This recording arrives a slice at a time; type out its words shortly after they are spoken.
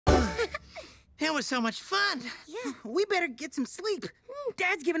That was so much fun. Yeah. We better get some sleep.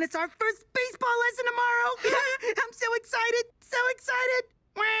 Dad's giving us our first baseball lesson tomorrow. I'm so excited. So excited.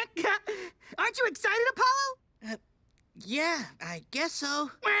 Aren't you excited, Apollo? Yeah, I guess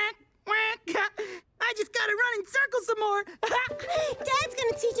so. I just gotta run in circles some more. Dad's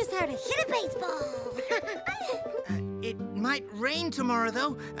gonna teach us how to hit a baseball. It might rain tomorrow,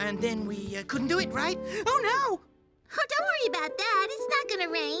 though, and then we couldn't do it, right? Oh, no. Oh, don't worry about that. It's not gonna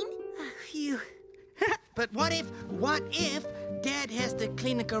rain. Phew. But what if Dad has to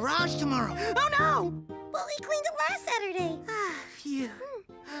clean the garage tomorrow? Oh, no. Well, he cleaned it last Saturday. Phew.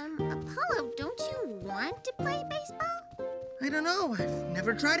 Apollo, don't you want to play baseball? I don't know. I've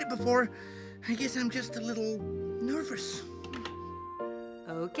never tried it before. I guess I'm just a little nervous.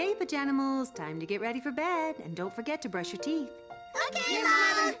 Okay, Pajanimals, time to get ready for bed. And don't forget to brush your teeth. Okay,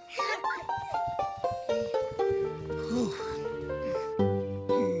 Mom.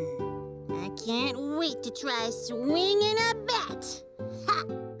 I can't wait to try swinging a bat. Ha!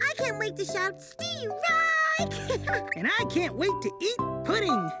 I can't wait to shout, Steve, right? And I can't wait to eat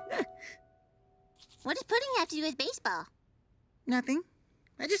pudding. What does pudding have to do with baseball? Nothing.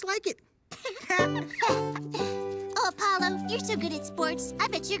 I just like it. Oh, Apollo, you're so good at sports. I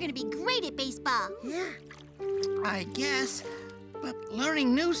bet you're gonna be great at baseball. Yeah. I guess. But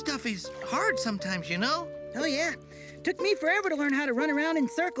learning new stuff is hard sometimes, you know? Oh, yeah. Took me forever to learn how to run around in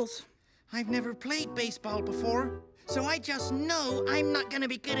circles. I've never played baseball before, so I just know I'm not gonna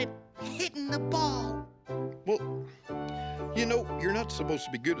be good at hitting the ball. Well, you know, you're not supposed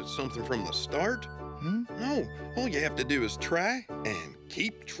to be good at something from the start. No, all you have to do is try and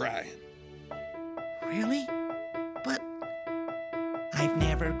keep trying. Really? But I've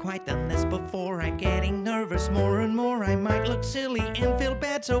never quite done this before. I'm getting nervous more and more. I might look silly and feel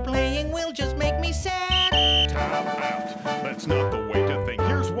bad, so playing will just make me sad. Time out. That's not the way to think.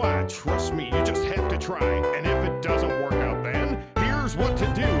 Here's why. Trust me, you just have to try. And if it doesn't work out then, here's what to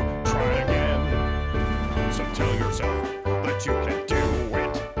do. Try again. So tell yourself that you can do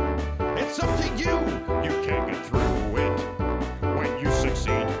it. It's up to you. You can't get through it. When you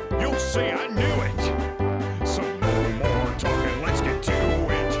succeed, you'll say I knew it. So no more talking, let's get to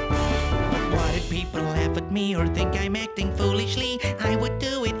it. Why did people laugh at me or think I'm acting foolishly? I would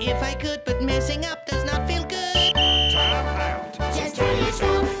do it if I could, but messing up does not feel good. Time out. Just tell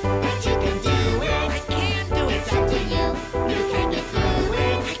yourself that you can do it. I can do it. It's up to you. You can get through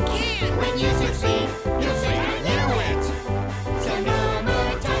it. I can. When you succeed, you'll say I knew it. So no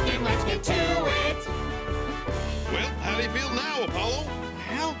more talking, let's get to it. Well, how do you feel now, Apollo?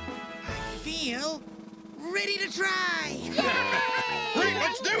 Well, I feel ready to try. Great,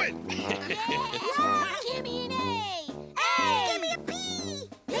 let's do it! Give me an A. A. Give me a P.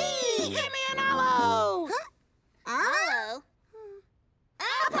 P. Give me an aloe. Apollo.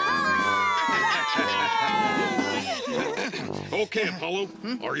 Okay, Apollo,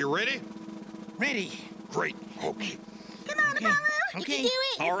 are you ready? Ready. Great, okay. Come on, Apollo. You Okay. can do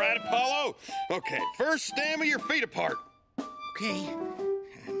it. All right, Apollo. Okay, first stand with your feet apart. Okay.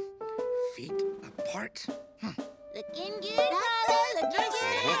 Feet apart. Looking good, Apollo. Looking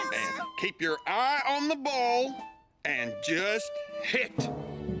good. And keep your eye on the ball and just hit.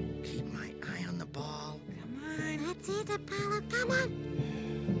 Keep my eye on the ball. Come on. That's it, Apollo. Come on.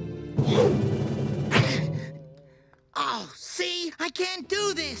 Oh, see? I can't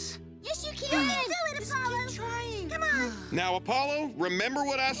do this. Yes, you can. Do it, Apollo. Keep trying. Come on. Now, Apollo, remember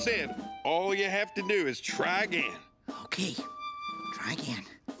what I said. All you have to do is try again. Okay. Try again.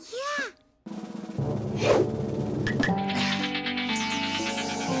 Yeah.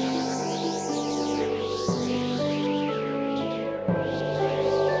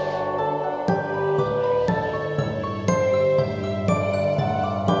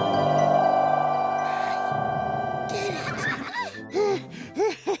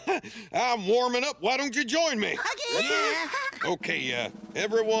 I'm warming up. Why don't you join me? Okay. Yeah. Okay,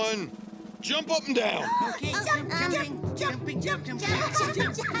 everyone, jump up and down. Okay. Jumping.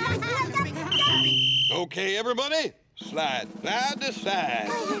 Okay, everybody, slide side to side.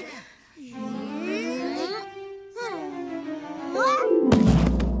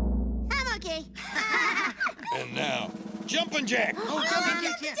 I'm okay. And now, jumping jack. Oh, jumping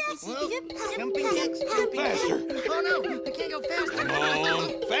jacks, yeah. Whoa. Jumping jacks. Faster. Oh, no. I can't go faster. Come on,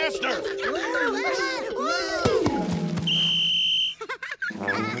 faster.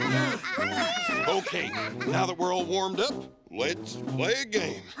 Okay, now that we're all warmed up, let's play a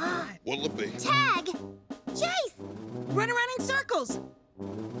game. What'll it be? Tag. Chase. Run around in circles.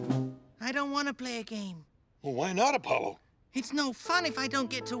 I don't want to play a game. Well, why not, Apollo? It's no fun if I don't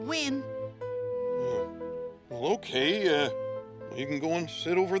get to win. Well, okay, you can go and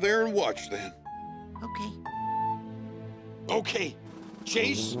sit over there and watch then. Okay. Okay,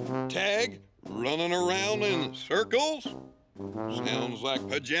 chase, tag, running around in circles. Sounds like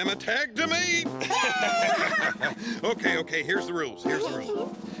pajama tag to me. Okay, here's the rules.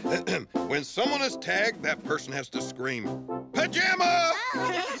 When someone is tagged, that person has to scream, "Pajama!"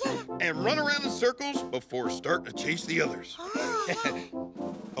 and run around in circles before starting to chase the others.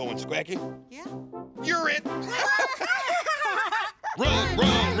 Oh, and Squacky? Yeah? You're it! Run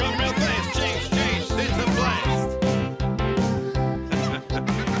real fast, chase, it's a blast!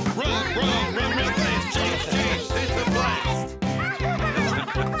 Run real fast, chase, it's a blast!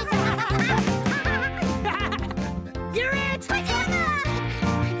 You're it! Pajama!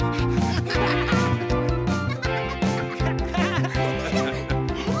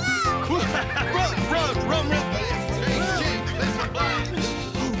 Run real fast, chase, it's a blast!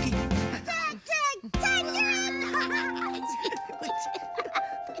 Tag, you're it!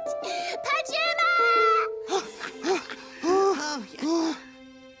 Pajama! Oh, yeah.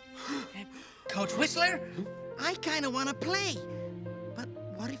 Coach Whistler, I kind of want to play. But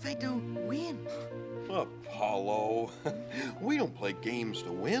what if I don't win? Apollo, we don't play games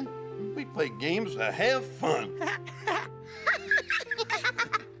to win. We play games to have fun.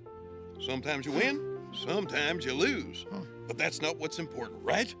 Sometimes you win, sometimes you lose. But that's not what's important,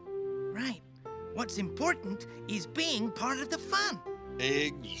 right? Right. What's important is being part of the fun.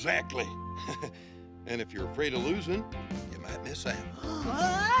 Exactly. And if you're afraid of losing, you might miss out.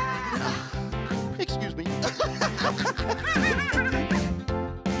 Excuse me.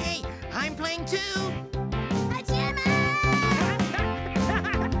 Hey, I'm playing too. Pajama!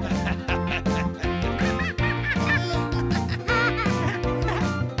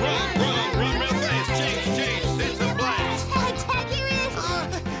 Run real fast, chase, it's a blast. Tag, you're it!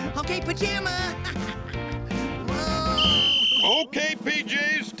 Okay, Pajama. Okay,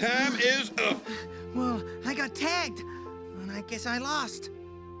 PJs, time is up. Well, I got tagged, and I guess I lost.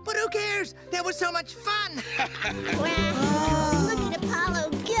 But who cares? That was so much fun. Wow, look at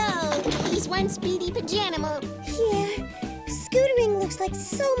Apollo go! He's one speedy Pajanimal. Yeah, scootering looks like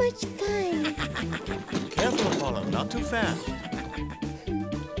so much fun. Careful, Apollo, not too fast.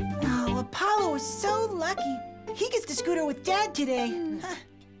 Oh, Apollo is so lucky. He gets to scooter with Dad today.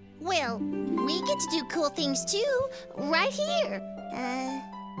 Well, we get to do cool things too, right here.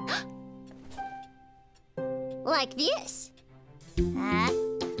 Like this.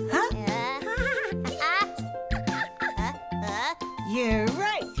 You're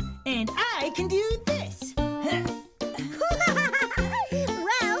right. And I can do this. Well,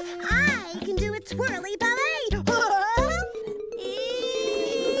 I can do a twirly ballet.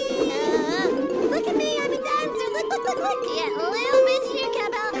 Look at me, I'm a dancer. Look. Yeah, a little bit here,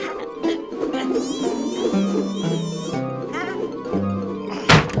 Cabell.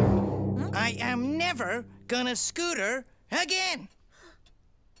 I am never gonna scooter again.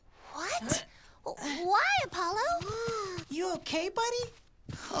 What? Why, Apollo? You okay, buddy?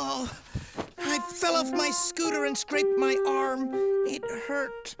 Oh, I fell off my scooter and scraped my arm. It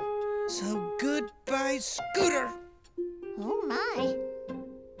hurt. So goodbye, scooter. Oh, my.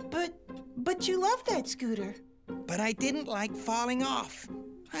 But you love that scooter. But I didn't like falling off.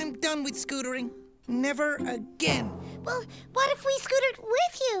 I'm done with scootering. Never again. Well, what if we scootered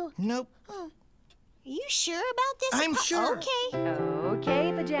with you? Nope. Are you sure about this? I'm sure. Okay.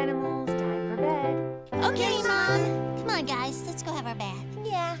 Okay, Pajanimals, time for bed. Okay, Mom. Come on, guys. Let's go have our bath.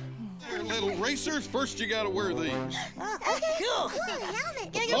 Yeah. Here, little racers, first you gotta wear these. Okay. Cool.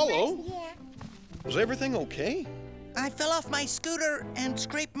 Helmet. Apollo? Yeah. Was everything okay? I fell off my scooter and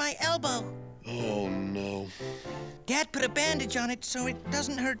scraped my elbow. Oh, no. Dad put a bandage on it so it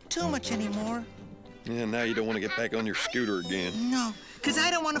doesn't hurt too much anymore. Yeah, now you don't want to get back on your scooter again. No, because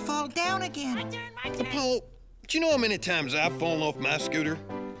I don't want to fall down again. Apollo, do you know how many times I've fallen off my scooter?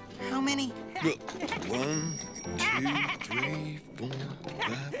 How many? Well, 1, 2, 3, 4,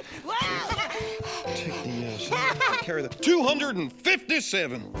 5. Take the carry the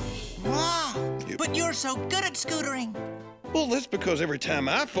 257. Wow. Yep. But you're so good at scootering. Well, that's because every time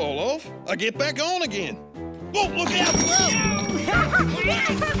I fall off, I get back on again. Whoa, look out!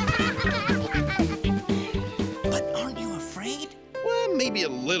 But aren't you afraid? Well, maybe a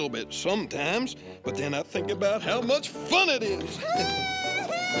little bit sometimes, but then I think about how much fun it is.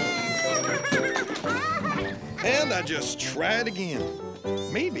 And I just try it again.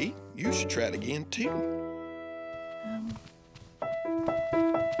 Maybe you should try it again, too.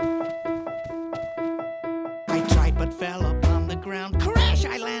 I tried but fell upon the ground. Crash!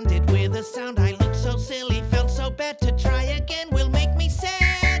 I landed with a sound. I looked so silly, felt so bad. To try again will make me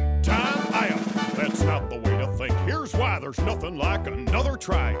sad. Time out. That's not the way to think. Here's why there's there's nothing like another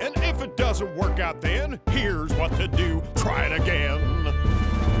try. And if it doesn't work out then, here's what to do. Try it again.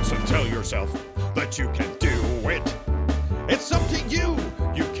 So tell yourself that you can do it. It's up to you.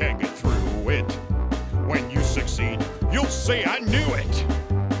 You can get through it. When you succeed, you'll say, I knew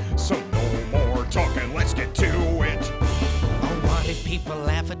it. So no more talking, let's get to it. Oh, what if people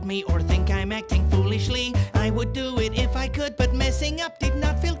laugh at me or think I'm acting foolishly? I would do it if I could, but messing up did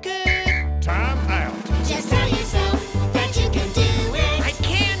not feel good. Time out. Just tell yourself that you can do it. I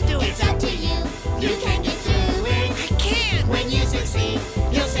can do it. It's up to you. You can get through it. I can. When you succeed,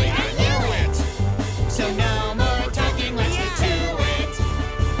 you'll say, I knew it. So no more talking, let's get to it.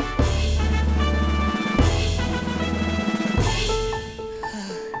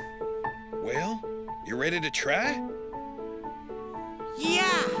 Well, you ready to try?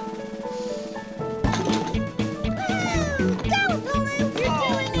 Yeah. Go, Polo! You're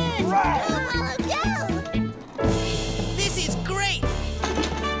doing it! Right. Go, Polo, go! This is great.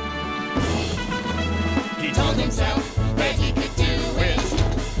 He told himself